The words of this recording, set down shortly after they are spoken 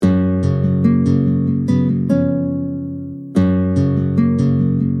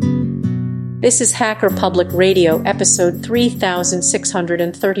This is Hacker Public Radio, episode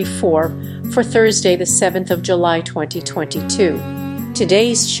 3634 for Thursday, the 7th of July, 2022.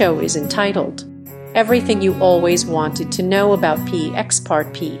 Today's show is entitled, Everything You Always Wanted to Know About PEX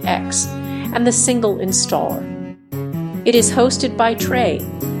Part PEX and the Single Installer. It is hosted by Trey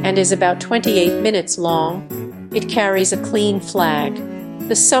and is about 28 minutes long. It carries a clean flag.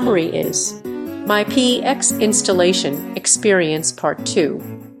 The summary is, My PEX Installation Experience Part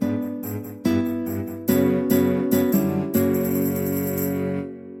 2.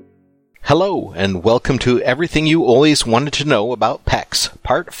 Hello, and welcome to Everything You Always Wanted to Know About PEX,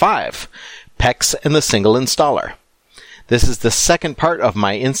 Part 5, PEX and the Single Installer. This is the second part of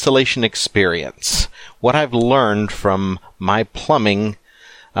my installation experience, what I've learned from my plumbing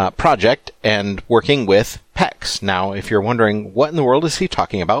project and working with PEX. Now, if you're wondering, what in the world is he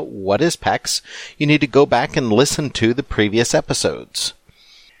talking about? What is PEX? You need to go back and listen to the previous episodes.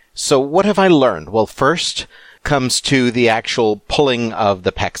 So what have I learned? Well, first comes to the actual pulling of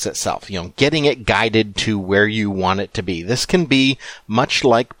the PEX itself, getting it guided to where you want it to be. This can be much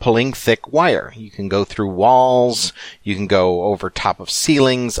like pulling thick wire. You can go through walls, you can go over top of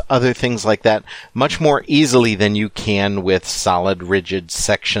ceilings, other things like that, much more easily than you can with solid, rigid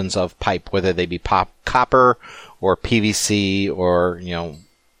sections of pipe, whether they be copper or PVC or,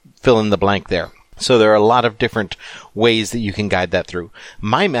 fill in the blank there. So there are a lot of different ways that you can guide that through.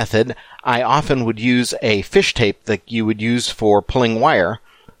 My method, I often would use a fish tape that you would use for pulling wire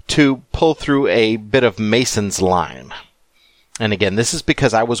to pull through a bit of mason's line. And again, this is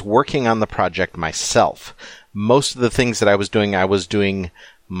because I was working on the project myself. Most of the things that I was doing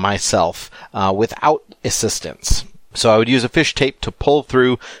myself without assistance. So I would use a fish tape to pull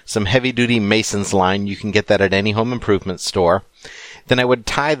through some heavy-duty mason's line. You can get that at any home improvement store. Then I would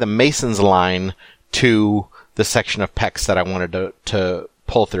tie the mason's line to the section of PEX that I wanted to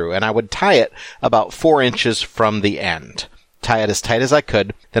pull through. And I would tie it about 4 inches from the end. Tie it as tight as I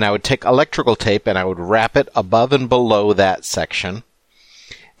could. Then I would take electrical tape and I would wrap it above and below that section.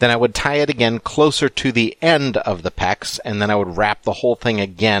 Then I would tie it again closer to the end of the PEX, and then I would wrap the whole thing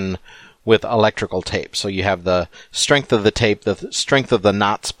again with electrical tape. So you have the strength of the tape, the strength of the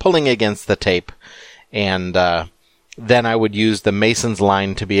knots pulling against the tape, and then I would use the mason's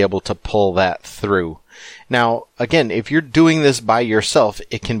line to be able to pull that through. Now, again, if you're doing this by yourself,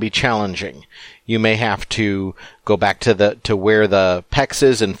 it can be challenging. You may have to go back to where the PEX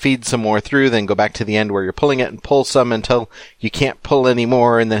is and feed some more through, then go back to the end where you're pulling it and pull some until you can't pull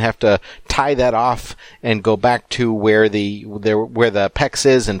anymore, and then have to tie that off and go back to where the PEX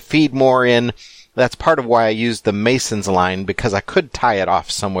is and feed more in. That's part of why I used the mason's line, because I could tie it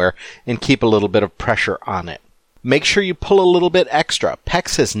off somewhere and keep a little bit of pressure on it. Make sure you pull a little bit extra.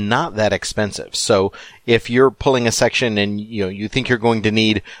 PEX is not that expensive. So if you're pulling a section and you think you're going to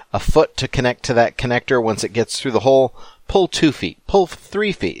need a foot to connect to that connector once it gets through the hole, pull 2 feet, pull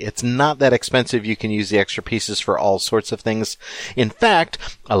 3 feet. It's not that expensive. You can use the extra pieces for all sorts of things. In fact,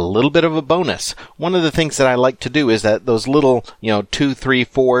 a little bit of a bonus. One of the things that I like to do is that those little, 2, 3,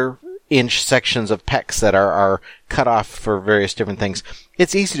 4 inch sections of PEX that are cut off for various different things.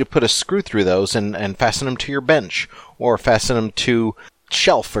 It's easy to put a screw through those and fasten them to your bench or fasten them to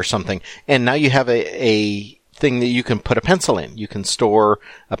shelf or something. And now you have a thing that you can put a pencil in. You can store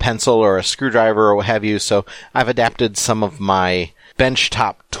a pencil or a screwdriver or what have you. So I've adapted some of my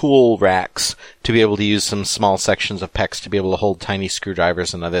benchtop tool racks to be able to use some small sections of PEX to be able to hold tiny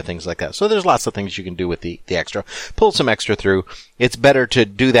screwdrivers and other things like that. So there's lots of things you can do with the extra. Pull some extra through. It's better to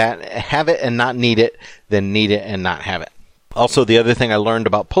do that, have it and not need it, than need it and not have it. Also, the other thing I learned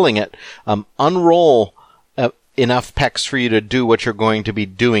about pulling it, unroll enough PEX for you to do what you're going to be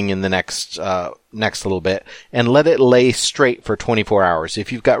doing in the next little bit, and let it lay straight for 24 hours.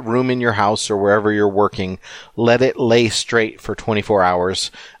 If you've got room in your house or wherever you're working, let it lay straight for 24 hours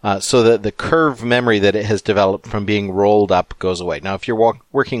so that the curve memory that it has developed from being rolled up goes away. Now, if you're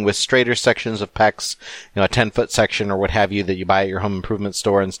working with straighter sections of PEX, a 10-foot section or what have you that you buy at your home improvement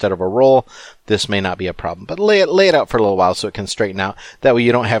store instead of a roll, this may not be a problem. But lay it out for a little while so it can straighten out. That way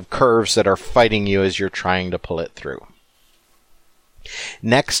you don't have curves that are fighting you as you're trying to pull it through.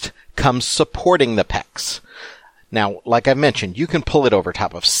 Next comes supporting the PEX. Now, like I mentioned, you can pull it over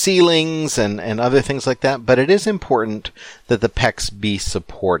top of ceilings and other things like that, but it is important that the PEX be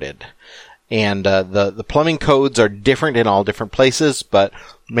supported. And the plumbing codes are different in all different places, but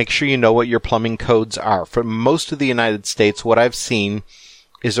make sure you know what your plumbing codes are. For most of the United States, what I've seen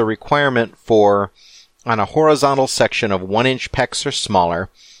is a requirement for, on a horizontal section of 1-inch PEX or smaller,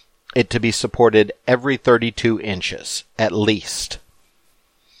 it to be supported every 32 inches, at least.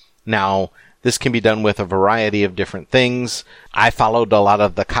 Now, this can be done with a variety of different things. I followed a lot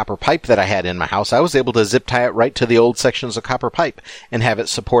of the copper pipe that I had in my house. I was able to zip tie it right to the old sections of copper pipe and have it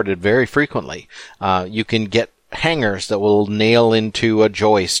supported very frequently. You can get hangers that will nail into a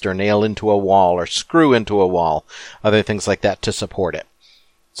joist or nail into a wall or screw into a wall, other things like that to support it.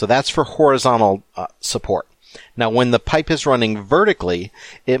 So that's for horizontal support. Now, when the pipe is running vertically,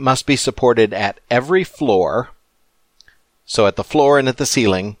 it must be supported at every floor, so at the floor and at the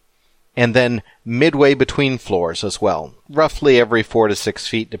ceiling, and then midway between floors as well, roughly every 4 to 6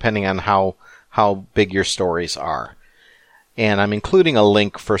 feet, depending on how big your stories are. And I'm including a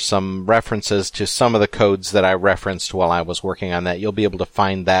link for some references to some of the codes that I referenced while I was working on that. You'll be able to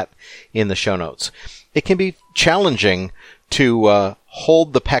find that in the show notes. It can be challenging to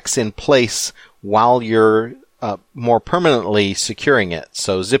hold the PEX in place while you're more permanently securing it.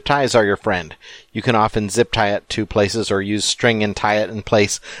 So zip ties are your friend. You can often zip tie it to places or use string and tie it in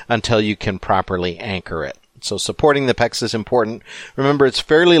place until you can properly anchor it. So supporting the PEX is important. Remember, it's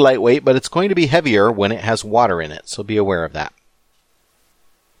fairly lightweight, but it's going to be heavier when it has water in it, so be aware of that.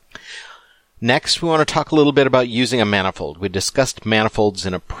 Next, we want to talk a little bit about using a manifold. We discussed manifolds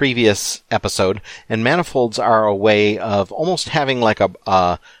in a previous episode, and manifolds are a way of almost having like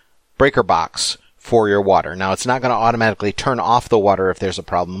a breaker box for your water. Now, it's not going to automatically turn off the water if there's a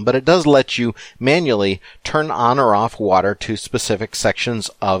problem, but it does let you manually turn on or off water to specific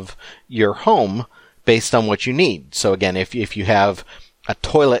sections of your home based on what you need. So again, if you have a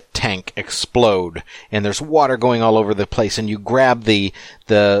toilet tank explode and there's water going all over the place and you grab the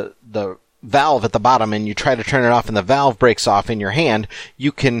valve at the bottom and you try to turn it off and the valve breaks off in your hand,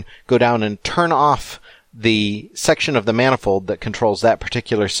 you can go down and turn off the section of the manifold that controls that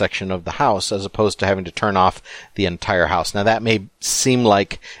particular section of the house, as opposed to having to turn off the entire house. Now, that may seem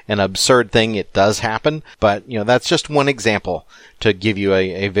like an absurd thing. It does happen, but that's just one example to give you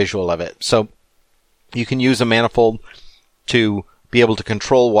a visual of it. So you can use a manifold to be able to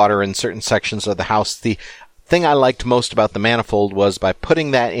control water in certain sections of the house. The thing I liked most about the manifold was by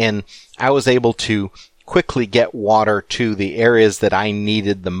putting that in, I was able to quickly get water to the areas that I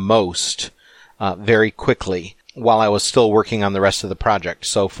needed the most very quickly while I was still working on the rest of the project.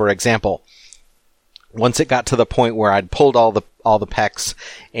 So, for example, once it got to the point where I'd pulled all the PEX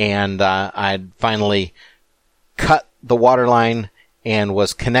and I'd finally cut the water line and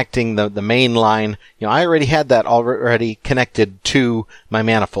was connecting the main line, I already had that already connected to my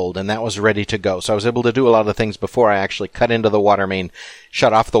manifold, and that was ready to go. So I was able to do a lot of things before I actually cut into the water main,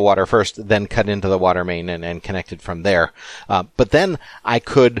 shut off the water first, then cut into the water main and connected from there. But then I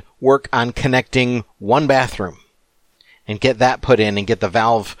could work on connecting one bathroom and get that put in and get the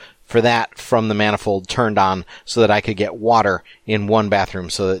valve for that from the manifold turned on so that I could get water in one bathroom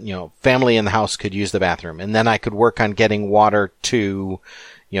so that, family in the house could use the bathroom. And then I could work on getting water to,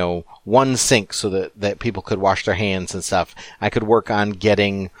 one sink so that people could wash their hands and stuff. I could work on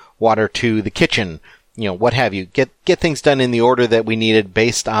getting water to the kitchen, what have you. Get things done in the order that we needed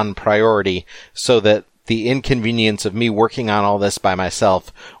based on priority so that the inconvenience of me working on all this by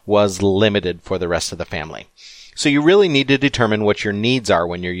myself was limited for the rest of the family. So you really need to determine what your needs are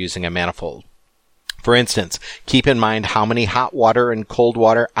when you're using a manifold. For instance, keep in mind how many hot water and cold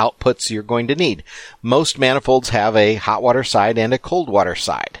water outputs you're going to need. Most manifolds have a hot water side and a cold water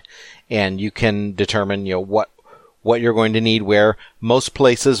side. And you can determine, what you're going to need where. Most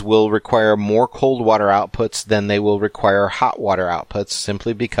places will require more cold water outputs than they will require hot water outputs,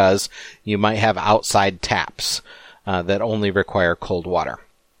 simply because you might have outside taps that only require cold water.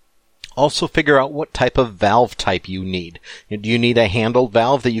 Also figure out what type of valve type you need. Do you need a handled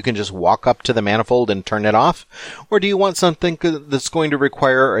valve that you can just walk up to the manifold and turn it off? Or do you want something that's going to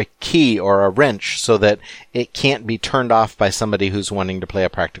require a key or a wrench so that it can't be turned off by somebody who's wanting to play a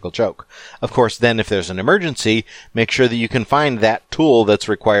practical joke? Of course, then if there's an emergency, make sure that you can find that tool that's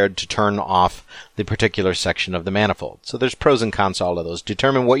required to turn off the particular section of the manifold. So there's pros and cons to all of those.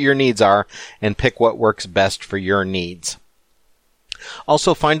 Determine what your needs are and pick what works best for your needs.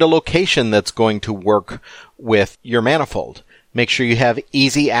 Also, find a location that's going to work with your manifold. Make sure you have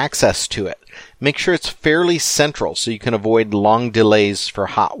easy access to it. Make sure it's fairly central so you can avoid long delays for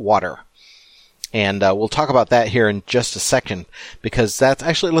hot water. And we'll talk about that here in just a second, because that's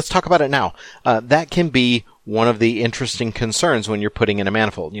actually, let's talk about it now. That can be one of the interesting concerns when you're putting in a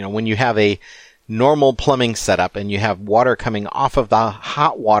manifold. When you have a normal plumbing setup and you have water coming off of the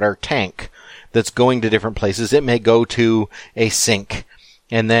hot water tank that's going to different places. It may go to a sink,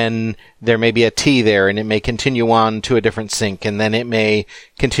 and then there may be a T there, and it may continue on to a different sink, and then it may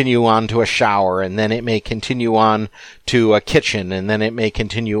continue on to a shower, and then it may continue on to a kitchen, and then it may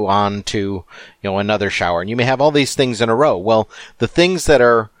continue on to, another shower. And you may have all these things in a row. Well, the things that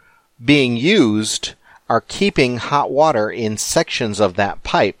are being used are keeping hot water in sections of that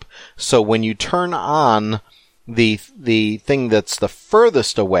pipe. So when you turn on the thing that's the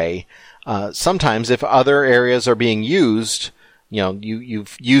furthest away, sometimes if other areas are being used,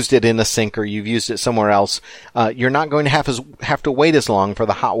 you've used it in a sink or you've used it somewhere else, you're not going to have to wait as long for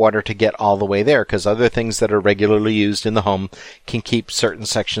the hot water to get all the way there, because other things that are regularly used in the home can keep certain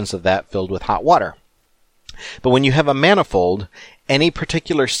sections of that filled with hot water. But when you have a manifold, any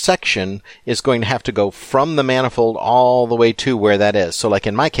particular section is going to have to go from the manifold all the way to where that is. So like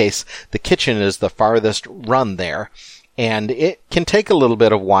in my case, the kitchen is the farthest run there, and it can take a little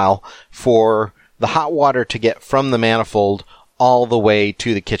bit of while for the hot water to get from the manifold all the way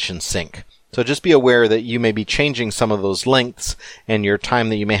to the kitchen sink. So just be aware that you may be changing some of those lengths, and your time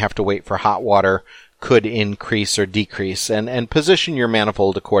that you may have to wait for hot water could increase or decrease, and position your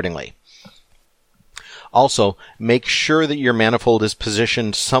manifold accordingly. Also, make sure that your manifold is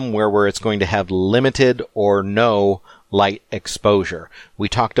positioned somewhere where it's going to have limited or no light exposure. We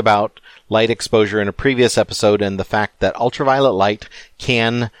talked about light exposure in a previous episode and the fact that ultraviolet light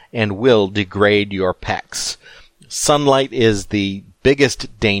can and will degrade your PEX. Sunlight is the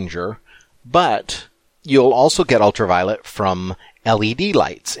biggest danger, but you'll also get ultraviolet from LED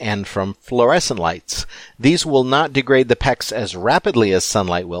lights and from fluorescent lights. These will not degrade the PEX as rapidly as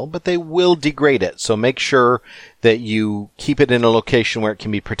sunlight will, but they will degrade it. So make sure that you keep it in a location where it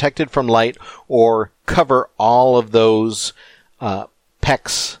can be protected from light, or cover all of those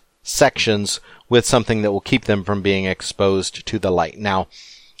PEX sections with something that will keep them from being exposed to the light. Now,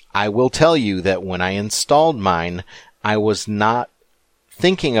 I will tell you that when I installed mine, I was not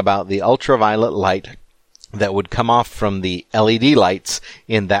thinking about the ultraviolet light that would come off from the LED lights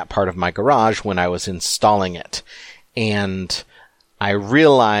in that part of my garage when I was installing it. And I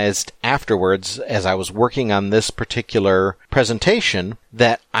realized afterwards, as I was working on this particular presentation,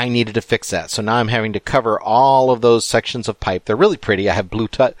 that I needed to fix that. So now I'm having to cover all of those sections of pipe. They're really pretty. I have blue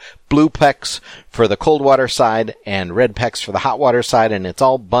PEX for the cold water side and red PEX for the hot water side, and it's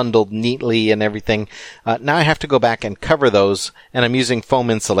all bundled neatly and everything. Now I have to go back and cover those, and I'm using foam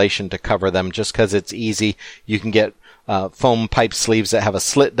insulation to cover them just because it's easy. You can get foam pipe sleeves that have a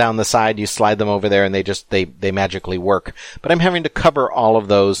slit down the side. You slide them over there and they magically work. But I'm having to cover all of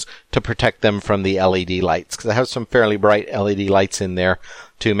those to protect them from the LED lights, because I have some fairly bright LED lights in there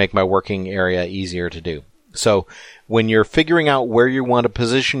to make my working area easier to do. So when you're figuring out where you want to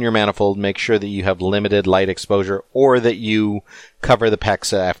position your manifold, make sure that you have limited light exposure, or that you cover the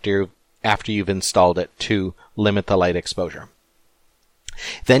PEX after you've installed it to limit the light exposure.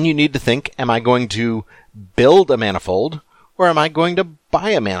 Then you need to think, am I going to build a manifold, or am I going to buy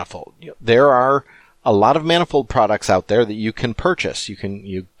a manifold? There are a lot of manifold products out there that you can purchase. You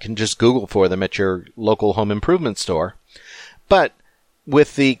can just Google for them at your local home improvement store. But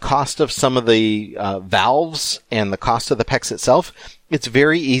with the cost of some of the valves and the cost of the PEX itself, it's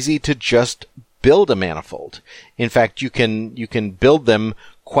very easy to just build a manifold. In fact, you can build them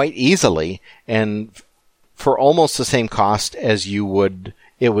quite easily, and for almost the same cost as it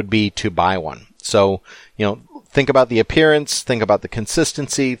would be to buy one. So, think about the appearance, think about the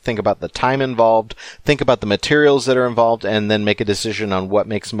consistency, think about the time involved, think about the materials that are involved, and then make a decision on what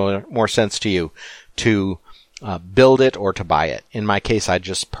makes more sense to you, to build it or to buy it. In my case, I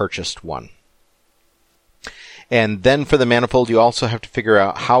just purchased one. And then for the manifold, you also have to figure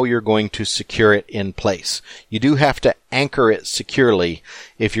out how you're going to secure it in place. You do have to anchor it securely.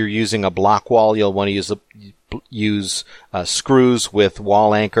 If you're using a block wall, you'll want to use screws with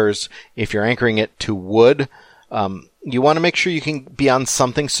wall anchors. If you're anchoring it to wood, you want to make sure you can be on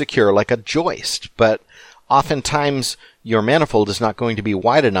something secure like a joist. But oftentimes, your manifold is not going to be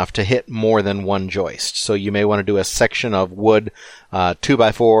wide enough to hit more than one joist. So you may want to do a section of wood,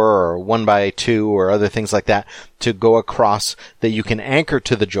 2x4 or 1x2 or other things like that, to go across that you can anchor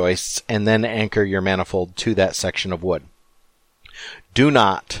to the joists, and then anchor your manifold to that section of wood. Do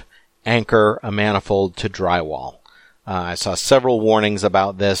not anchor a manifold to drywall. I saw several warnings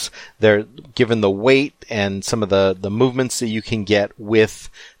about this. They're given the weight and some of the movements that you can get with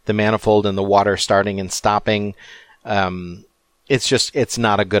the manifold and the water starting and stopping. It's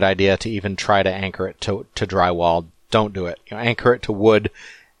not a good idea to even try to anchor it to drywall. Don't do it. Anchor it to wood,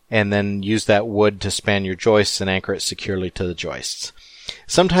 and then use that wood to span your joists and anchor it securely to the joists.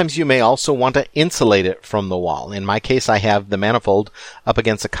 Sometimes you may also want to insulate it from the wall. In my case, I have the manifold up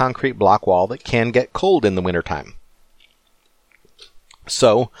against a concrete block wall that can get cold in the wintertime.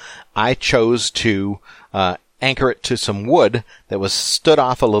 So I chose to anchor it to some wood that was stood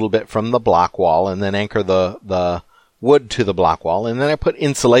off a little bit from the block wall, and then anchor the wood to the block wall, and then I put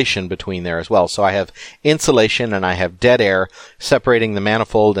insulation between there as well. So I have insulation and I have dead air separating the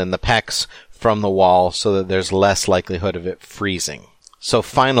manifold and the PEX from the wall so that there's less likelihood of it freezing. So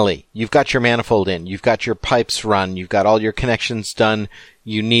finally, you've got your manifold in, you've got your pipes run, you've got all your connections done.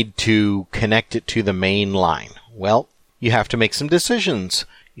 You need to connect it to the main line. Well, you have to make some decisions.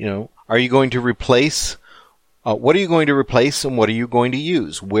 Are you going to replace? What are you going to replace, and what are you going to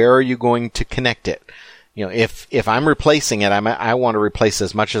use? Where are you going to connect it? If I'm replacing it, I want to replace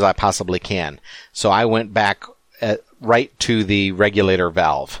as much as I possibly can. So I went back right to the regulator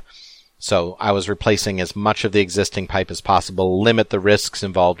valve. So I was replacing as much of the existing pipe as possible, limit the risks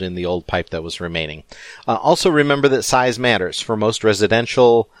involved in the old pipe that was remaining. Also remember that size matters. For most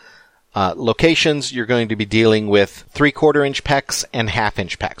residential locations, you're going to be dealing with 3/4 inch PEX and 1/2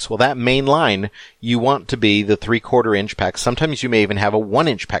 inch PEX. Well, that main line, you want to be the 3/4 inch PEX. Sometimes you may even have a 1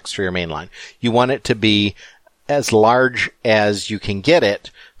 inch PEX for your main line. You want it to be as large as you can get it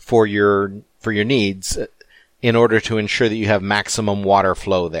for your needs, in order to ensure that you have maximum water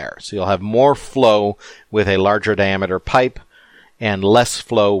flow there. So you'll have more flow with a larger diameter pipe and less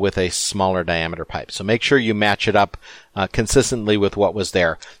flow with a smaller diameter pipe. So make sure you match it up consistently with what was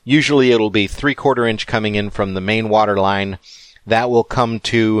there. Usually it'll be 3/4 inch coming in from the main water line. That will come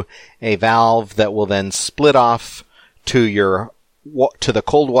to a valve that will then split off to the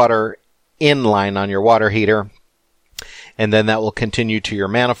cold water in line on your water heater. And then that will continue to your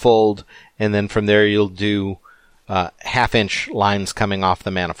manifold. And then from there you'll do 1/2 inch lines coming off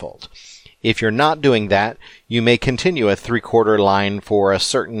the manifold. If you're not doing that, you may continue a 3/4 line for a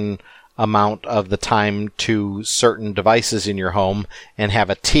certain amount of the time to certain devices in your home and have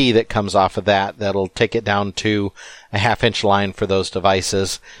a T that comes off of that'll take it down to a 1/2 inch line for those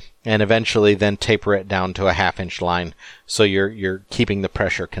devices, and eventually then taper it down to a 1/2 inch line so you're keeping the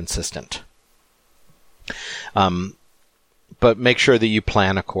pressure consistent. But make sure that you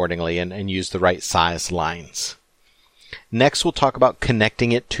plan accordingly and use the right size lines. Next, we'll talk about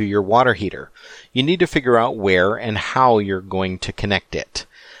connecting it to your water heater. You need to figure out where and how you're going to connect it.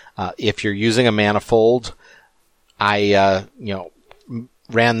 If you're using a manifold, I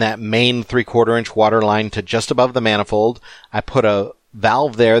ran that main 3/4 inch water line to just above the manifold. I put a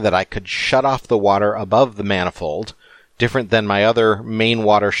valve there that I could shut off the water above the manifold, different than my other main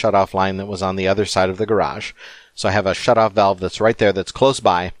water shutoff line that was on the other side of the garage. So I have a shutoff valve that's right there that's close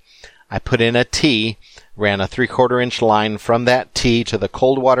by. I put in a T, ran a 3/4 inch line from that T to the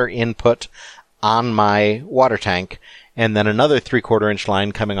cold water input on my water tank, and then another 3/4 inch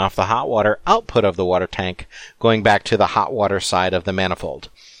line coming off the hot water output of the water tank, going back to the hot water side of the manifold.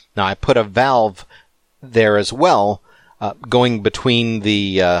 Now I put a valve there as well, going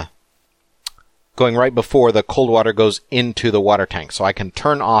right before the cold water goes into the water tank. So I can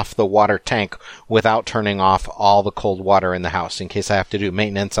turn off the water tank without turning off all the cold water in the house in case I have to do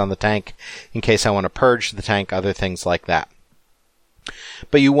maintenance on the tank, in case I want to purge the tank, other things like that.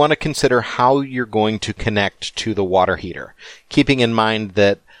 But you want to consider how you're going to connect to the water heater, keeping in mind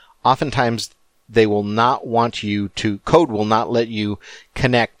that oftentimes they will not want you to, code will not let you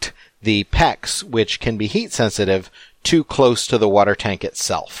connect the PEX, which can be heat sensitive, too close to the water tank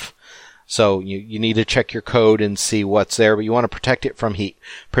itself. So you need to check your code and see what's there, but you want to protect it from heat.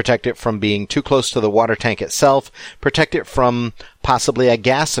 Protect it from being too close to the water tank itself. Protect it from possibly a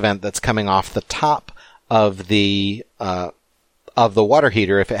gas vent that's coming off the top of the water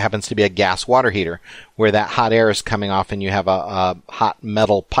heater if it happens to be a gas water heater, where that hot air is coming off and you have a hot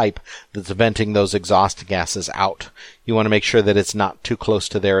metal pipe that's venting those exhaust gases out. You want to make sure that it's not too close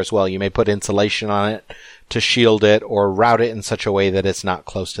to there as well. You may put insulation on it to shield it or route it in such a way that it's not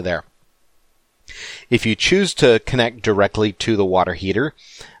close to there. If you choose to connect directly to the water heater,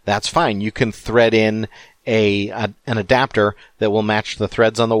 that's fine. You can thread in an adapter that will match the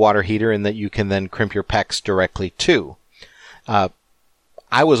threads on the water heater and that you can then crimp your PEX directly to.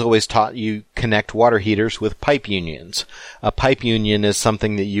 I was always taught you connect water heaters with pipe unions. A pipe union is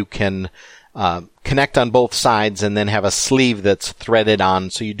something that you can connect on both sides and then have a sleeve that's threaded on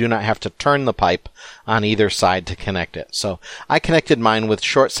so you do not have to turn the pipe on either side to connect it. So I connected mine with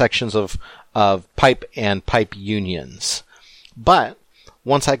short sections of pipe and pipe unions. But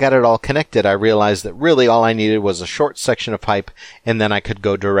once I got it all connected, I realized that really all I needed was a short section of pipe, and then I could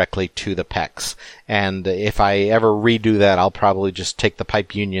go directly to the PEX. And if I ever redo that, I'll probably just take the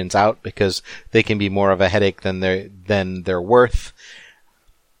pipe unions out because they can be more of a headache than they're worth.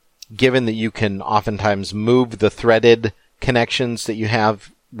 Given that you can oftentimes move the threaded connections that you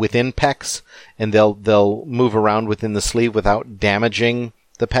have within PEX, and they'll move around within the sleeve without damaging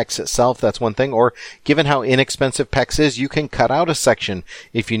the PEX itself, that's one thing. Or given how inexpensive PEX is, you can cut out a section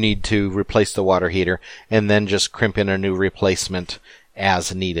if you need to replace the water heater and then just crimp in a new replacement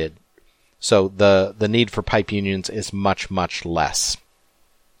as needed. So the need for pipe unions is much, much less.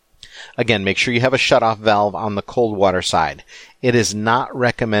 Again, make sure you have a shutoff valve on the cold water side. It is not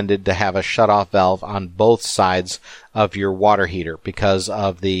recommended to have a shutoff valve on both sides of your water heater because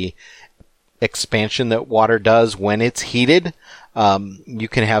of the expansion that water does when it's heated. You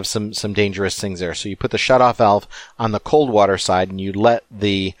can have some dangerous things there. So you put the shutoff valve on the cold water side and you let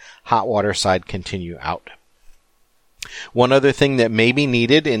the hot water side continue out. One other thing that may be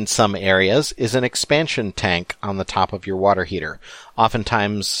needed in some areas is an expansion tank on the top of your water heater.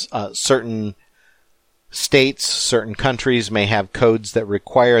 Oftentimes, certain states, certain countries may have codes that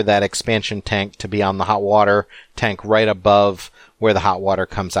require that expansion tank to be on the hot water tank right above where the hot water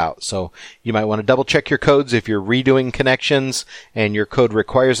comes out. So you might want to double check your codes if you're redoing connections and your code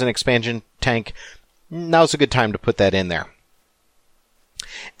requires an expansion tank. Now's a good time to put that in there.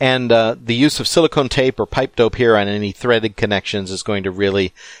 And the use of silicone tape or pipe dope here on any threaded connections is going to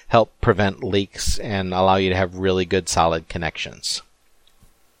really help prevent leaks and allow you to have really good solid connections.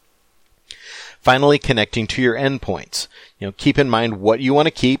 Finally, connecting to your endpoints. Keep in mind what you want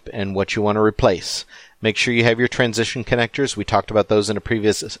to keep and what you want to replace. Make sure you have your transition connectors. We talked about those in a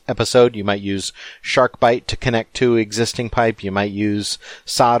previous episode. You might use SharkBite to connect to existing pipe. You might use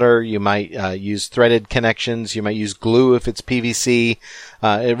solder. You might use threaded connections. You might use glue if it's PVC.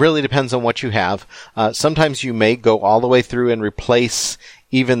 It really depends on what you have. Sometimes you may go all the way through and replace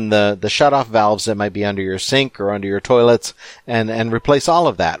even the shutoff valves that might be under your sink or under your toilets and replace all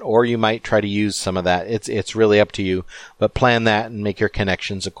of that. Or you might try to use some of that. It's really up to you, but plan that and make your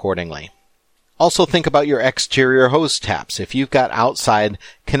connections accordingly. Also think about your exterior hose taps. If you've got outside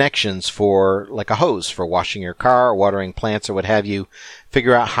connections for like a hose for washing your car or watering plants or what have you,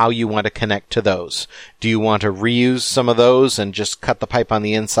 figure out how you want to connect to those. Do you want to reuse some of those and just cut the pipe on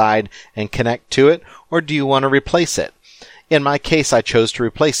the inside and connect to it? Or do you want to replace it? In my case, I chose to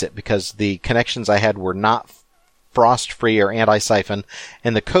replace it because the connections I had were not frost-free or anti-siphon,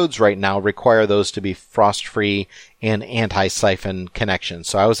 and the codes right now require those to be frost-free and anti-siphon connections.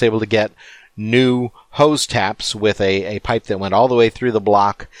 So I was able to get new hose taps with a pipe that went all the way through the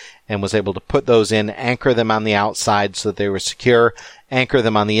block and was able to put those in, anchor them on the outside so that they were secure, anchor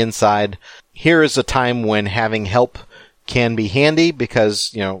them on the inside. Here is a time when having help can be handy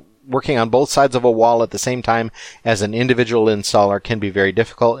because, working on both sides of a wall at the same time as an individual installer can be very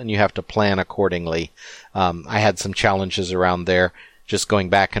difficult and you have to plan accordingly. I had some challenges around there. Just going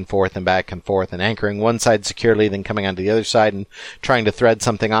back and forth and anchoring one side securely, then coming onto the other side and trying to thread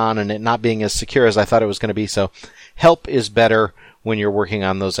something on and it not being as secure as I thought it was going to be. So help is better when you're working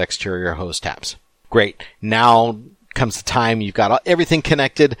on those exterior hose taps. Great. Now comes the time you've got everything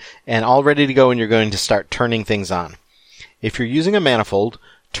connected and all ready to go and you're going to start turning things on. If you're using a manifold,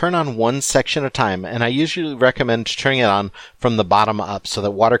 turn on one section at a time. And I usually recommend turning it on from the bottom up so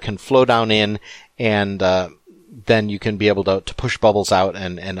that water can flow down in and, then you can be able to push bubbles out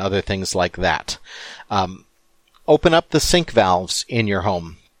and other things like that. Open up the sink valves in your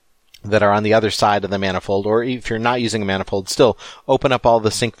home that are on the other side of the manifold, or if you're not using a manifold, still open up all the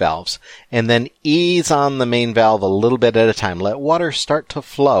sink valves and then ease on the main valve a little bit at a time. Let water start to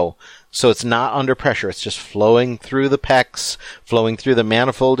flow so it's not under pressure. It's just flowing through the PEX, flowing through the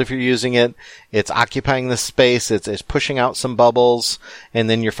manifold if you're using it. It's occupying the space. It's pushing out some bubbles, and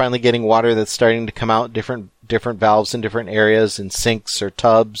then you're finally getting water that's starting to come out different valves in different areas in sinks or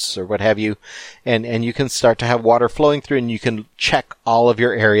tubs or what have you. And you can start to have water flowing through and you can check all of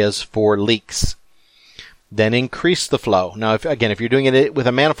your areas for leaks. Then increase the flow. Now, if you're doing it with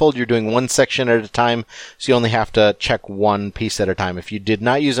a manifold, you're doing one section at a time, so you only have to check one piece at a time. If you did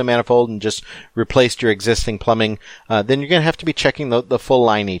not use a manifold and just replaced your existing plumbing, then you're going to have to be checking the full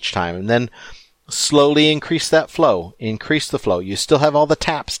line each time. And then slowly increase that flow. Increase the flow. You still have all the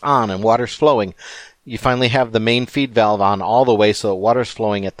taps on and water's flowing. You finally have the main feed valve on all the way so that water's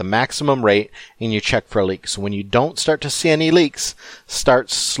flowing at the maximum rate and you check for leaks. When you don't start to see any leaks, start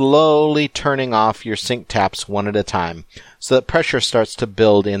slowly turning off your sink taps one at a time so that pressure starts to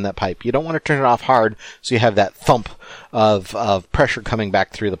build in that pipe. You don't want to turn it off hard so you have that thump of pressure coming back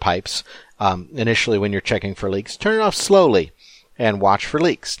through the pipes initially when you're checking for leaks. Turn it off slowly and watch for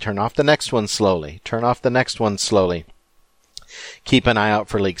leaks. Turn off the next one slowly. Turn off the next one slowly. Keep an eye out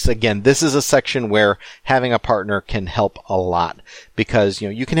for leaks. Again, this is a section where having a partner can help a lot because,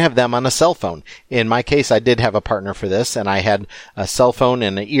 you can have them on a cell phone. In my case, I did have a partner for this and I had a cell phone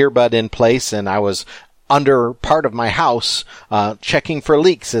and an earbud in place and I was under part of my house, checking for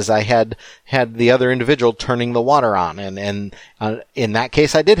leaks as I had the other individual turning the water on. And in that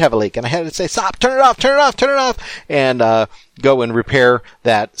case, I did have a leak, and I had to say, stop, turn it off, and go and repair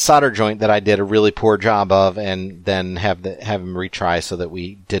that solder joint that I did a really poor job of, and then have him retry so that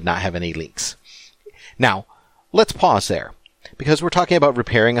we did not have any leaks. Now, let's pause there, because we're talking about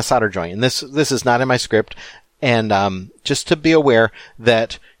repairing a solder joint, and this is not in my script. And just to be aware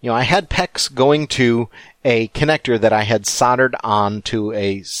that, I had PEX going to a connector that I had soldered onto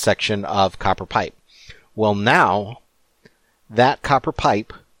a section of copper pipe. Well, now that copper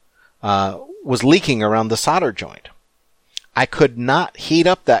pipe was leaking around the solder joint. I could not heat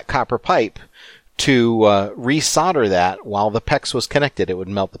up that copper pipe to resolder that while the PEX was connected. It would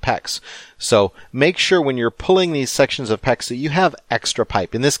melt the PEX. So make sure when you're pulling these sections of PEX that you have extra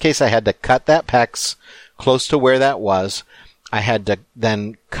pipe. In this case, I had to cut that PEX close to where that was. I had to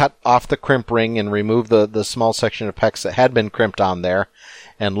then cut off the crimp ring and remove the small section of PEX that had been crimped on there,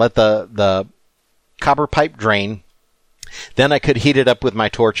 and let the copper pipe drain. Then I could heat it up with my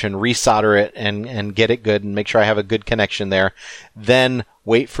torch and resolder it and get it good and make sure I have a good connection there. Then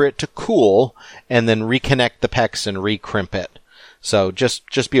wait for it to cool and then reconnect the PEX and recrimp it. So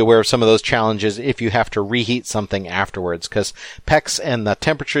just be aware of some of those challenges if you have to reheat something afterwards, because PEX and the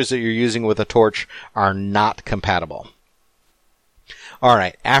temperatures that you're using with a torch are not compatible. All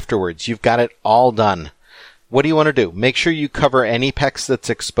right, afterwards, you've got it all done. What do you want to do? Make sure you cover any PEX that's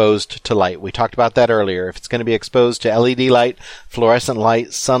exposed to light. We talked about that earlier. If it's going to be exposed to LED light, fluorescent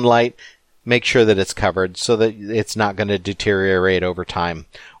light, sunlight, make sure that it's covered so that it's not going to deteriorate over time.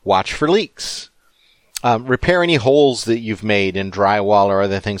 Watch for leaks. Repair any holes that you've made in drywall or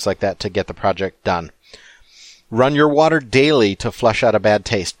other things like that to get the project done. Run your water daily to flush out a bad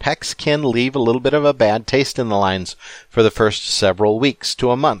taste. PEX can leave a little bit of a bad taste in the lines for the first several weeks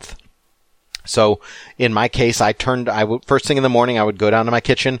to a month. So in my case, first thing in the morning, I would go down to my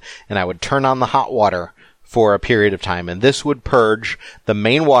kitchen and I would turn on the hot water for a period of time. And this would purge the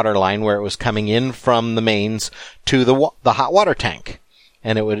main water line where it was coming in from the mains to the hot water tank.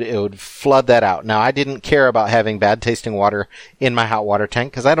 And it would flood that out. Now, I didn't care about having bad tasting water in my hot water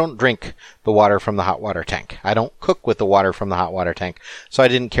tank because I don't drink the water from the hot water tank. I don't cook with the water from the hot water tank. So I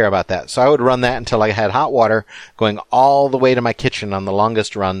didn't care about that. So I would run that until I had hot water going all the way to my kitchen on the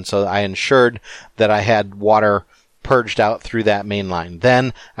longest run. So I ensured that I had water purged out through that main line.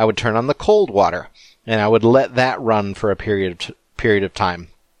 Then I would turn on the cold water and I would let that run for a period of time.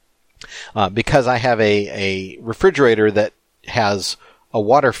 Because I have a refrigerator that has a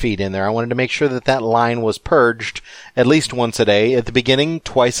water feed in there, I wanted to make sure that line was purged at least once a day. At the beginning,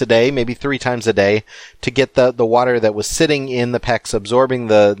 twice a day, maybe 3 times a day, to get the water that was sitting in the PEX absorbing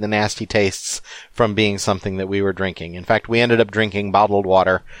the nasty tastes from being something that we were drinking. In fact, we ended up drinking bottled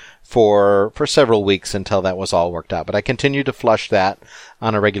water for several weeks until that was all worked out. But I continued to flush that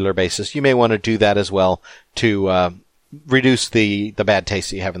on a regular basis. You may want to do that as well to reduce the bad taste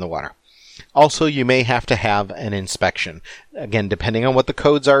that you have in the water. Also, you may have to have an inspection. Again, depending on what the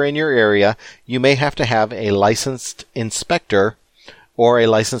codes are in your area, you may have to have a licensed inspector or a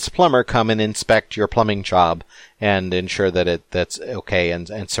licensed plumber come and inspect your plumbing job and ensure that that's okay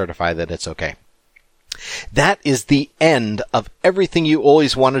and certify that it's okay. That is the end of everything you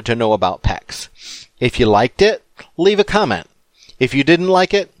always wanted to know about PEX. If you liked it, leave a comment. If you didn't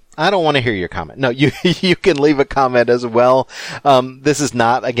like it, I don't want to hear your comment. No, you can leave a comment as well. This is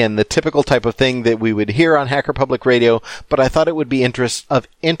not, again, the typical type of thing that we would hear on Hacker Public Radio, but I thought it would be of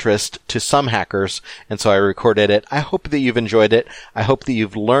interest to some hackers, and so I recorded it. I hope that you've enjoyed it. I hope that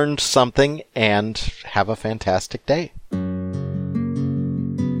you've learned something, and have a fantastic day.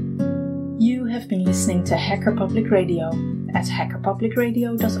 You have been listening to Hacker Public Radio at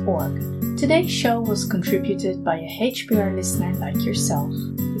hackerpublicradio.org. Today's show was contributed by a HPR listener like yourself.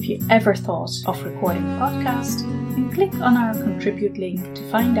 If you ever thought of recording a podcast, then click on our contribute link to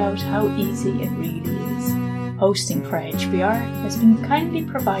find out how easy it really is. Hosting for HPR has been kindly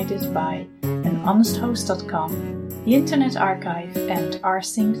provided by anhonesthost.com, the Internet Archive, and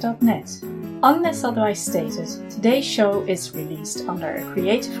rsync.net. Unless otherwise stated, today's show is released under a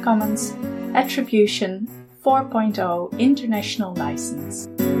Creative Commons Attribution 4.0 International License.